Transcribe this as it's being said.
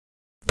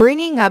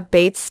Bringing Up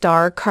Bates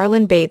star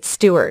Carlin Bates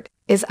Stewart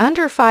is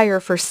under fire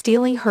for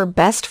stealing her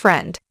best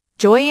friend,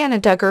 Joanna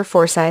Duggar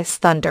Forsyth's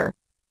thunder.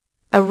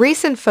 A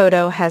recent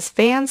photo has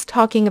fans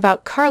talking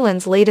about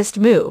Carlin's latest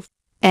move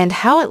and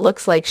how it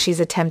looks like she's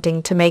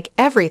attempting to make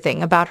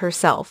everything about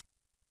herself.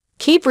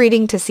 Keep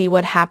reading to see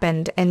what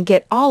happened and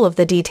get all of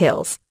the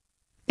details.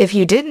 If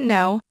you didn't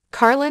know,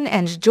 Carlin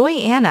and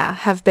Joanna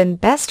have been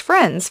best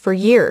friends for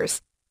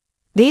years.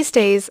 These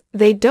days,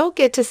 they don't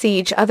get to see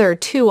each other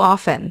too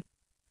often.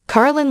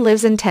 Carlin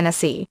lives in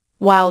Tennessee,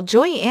 while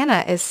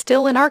Joanna is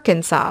still in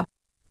Arkansas,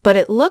 but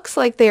it looks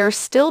like they are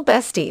still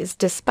besties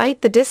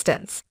despite the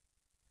distance.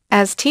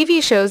 As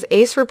TV show's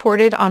Ace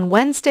reported on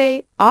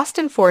Wednesday,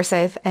 Austin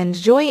Forsyth and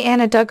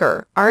Joanna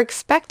Duggar are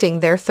expecting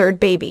their third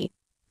baby.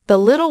 The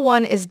little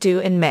one is due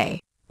in May.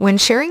 When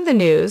sharing the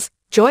news,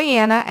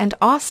 Joanna and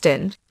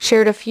Austin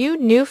shared a few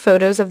new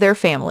photos of their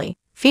family,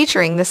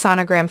 featuring the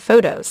sonogram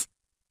photos.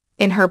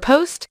 In her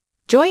post,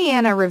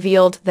 Joanna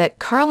revealed that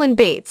Carlin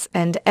Bates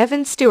and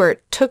Evan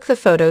Stewart took the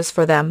photos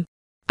for them.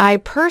 "I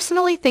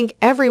personally think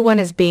everyone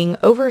is being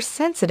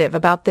oversensitive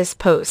about this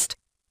post.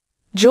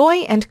 Joy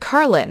and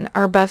Carlin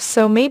are buff,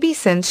 so maybe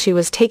since she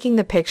was taking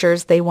the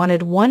pictures they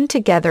wanted one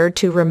together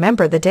to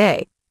remember the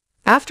day.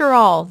 After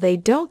all, they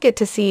don't get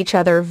to see each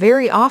other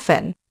very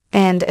often,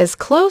 and as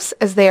close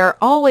as they are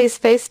always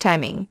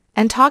FaceTiming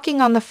and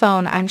talking on the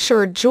phone, I'm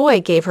sure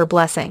Joy gave her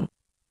blessing.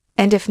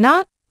 And if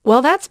not,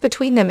 well, that's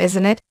between them,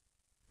 isn't it?"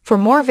 For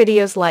more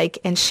videos, like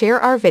and share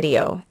our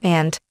video,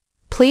 and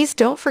please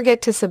don't forget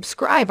to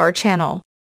subscribe our channel.